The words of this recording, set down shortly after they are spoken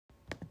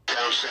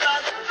Please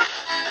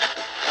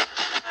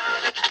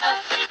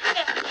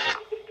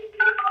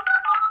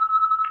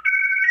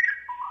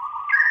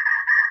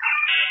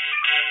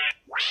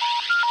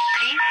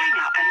hang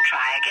up and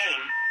try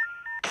again.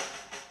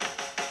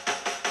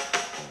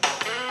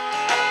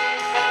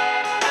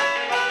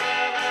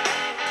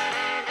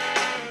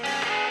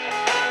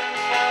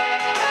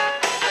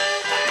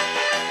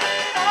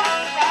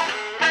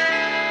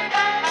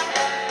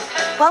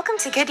 Welcome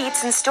to Good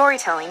Eats and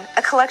Storytelling,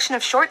 a collection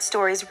of short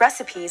stories,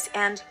 recipes,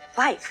 and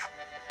life.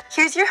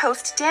 Here's your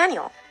host,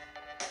 Daniel.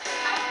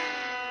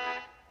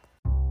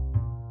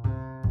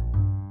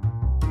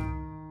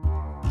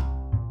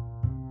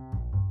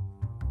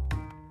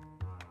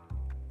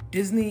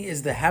 Disney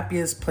is the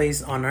happiest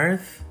place on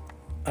earth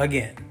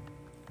again.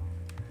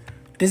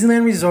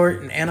 Disneyland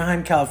Resort in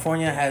Anaheim,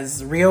 California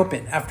has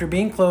reopened after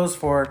being closed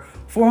for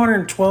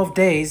 412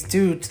 days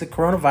due to the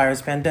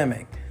coronavirus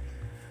pandemic.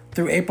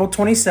 Through April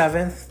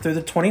 27th through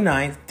the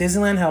 29th,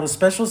 Disneyland held a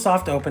special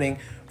soft opening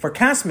for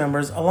cast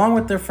members along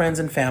with their friends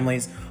and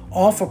families,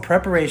 all for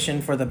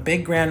preparation for the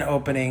big grand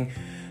opening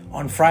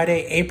on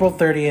Friday, April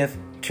 30th,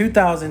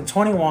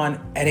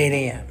 2021 at 8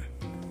 a.m.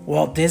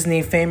 Walt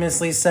Disney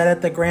famously said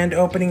at the grand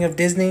opening of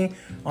Disney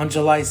on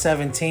July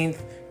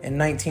 17th in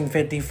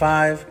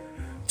 1955,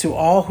 "To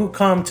all who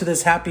come to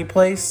this happy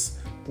place,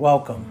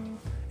 welcome."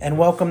 And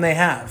welcome they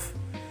have.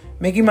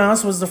 Mickey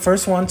Mouse was the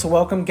first one to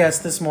welcome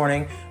guests this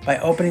morning by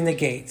opening the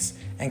gates,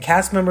 and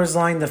cast members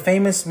lined the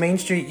famous Main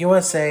Street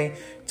USA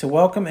to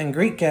welcome and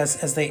greet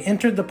guests as they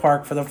entered the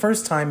park for the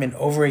first time in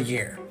over a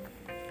year.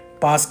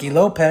 Bosky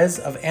Lopez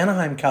of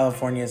Anaheim,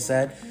 California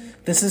said,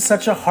 "This is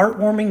such a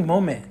heartwarming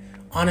moment.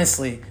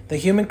 Honestly, the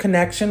human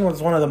connection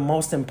was one of the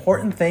most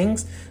important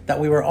things that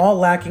we were all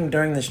lacking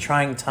during this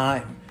trying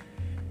time.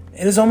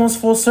 It is almost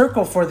full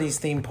circle for these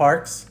theme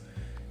parks.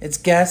 Its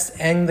guests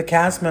and the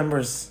cast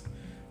members.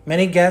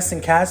 Many guests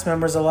and cast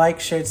members alike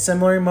shared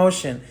similar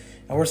emotion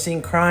and were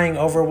seen crying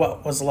over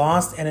what was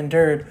lost and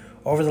endured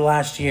over the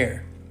last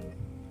year.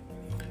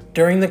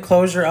 During the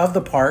closure of the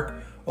park,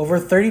 over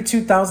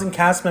 32,000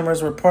 cast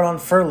members were put on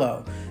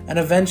furlough, and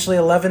eventually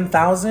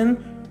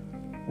 11,000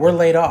 were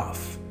laid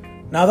off.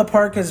 Now the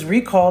park has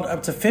recalled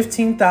up to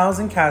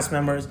 15,000 cast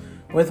members,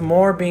 with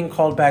more being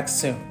called back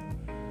soon.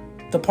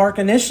 The park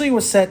initially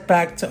was set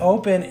back to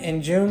open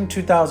in June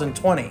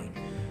 2020,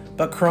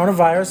 but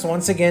coronavirus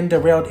once again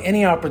derailed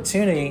any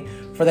opportunity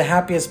for the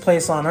happiest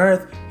place on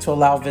earth to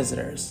allow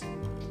visitors.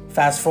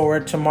 Fast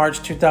forward to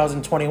March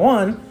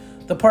 2021,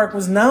 the park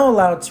was now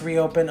allowed to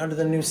reopen under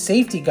the new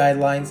safety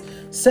guidelines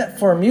set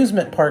for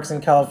amusement parks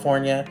in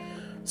California,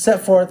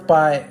 set forth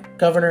by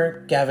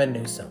Governor Gavin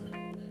Newsom.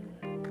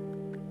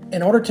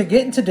 In order to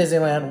get into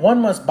Disneyland, one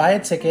must buy a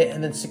ticket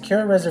and then secure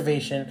a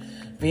reservation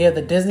via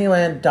the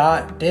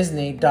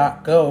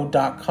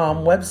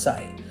disneyland.disney.go.com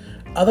website.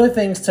 Other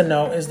things to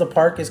note is the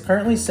park is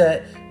currently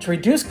set to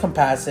reduce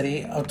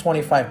capacity of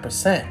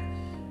 25%.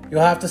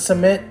 You'll have to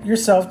submit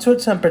yourself to a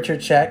temperature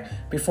check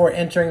before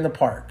entering the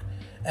park.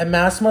 A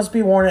mask must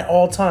be worn at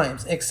all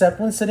times, except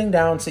when sitting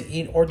down to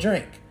eat or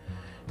drink.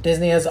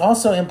 Disney has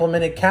also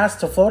implemented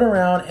casts to float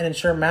around and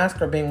ensure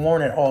masks are being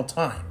worn at all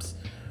times.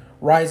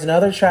 Rides and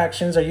other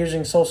attractions are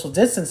using social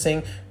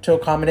distancing to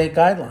accommodate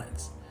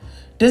guidelines.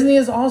 Disney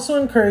is also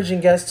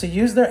encouraging guests to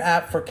use their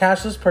app for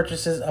cashless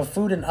purchases of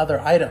food and other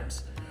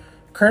items.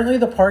 Currently,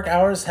 the park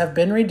hours have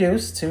been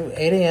reduced to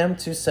 8 a.m.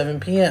 to 7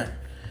 p.m.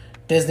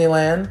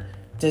 Disneyland,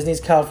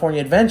 Disney's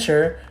California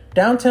Adventure,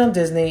 Downtown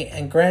Disney,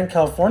 and Grand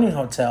Californian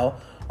Hotel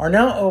are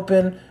now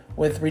open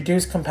with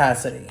reduced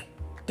capacity.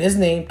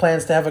 Disney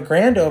plans to have a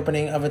grand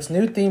opening of its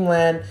new theme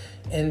land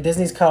in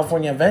Disney's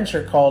California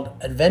Adventure called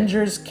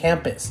Avengers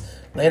Campus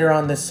later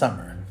on this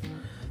summer.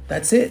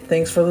 That's it.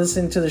 Thanks for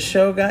listening to the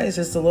show, guys.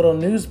 Just a little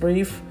news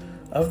brief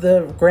of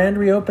the grand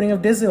reopening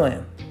of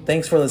Disneyland.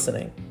 Thanks for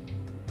listening.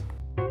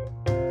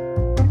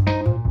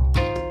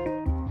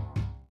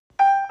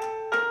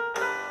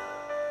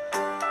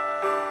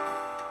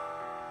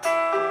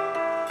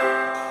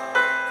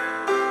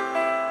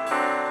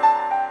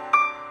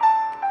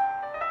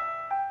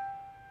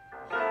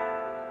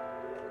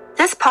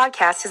 This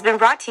podcast has been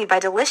brought to you by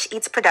Delish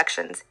Eats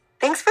Productions.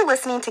 Thanks for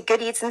listening to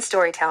Good Eats and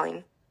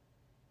Storytelling.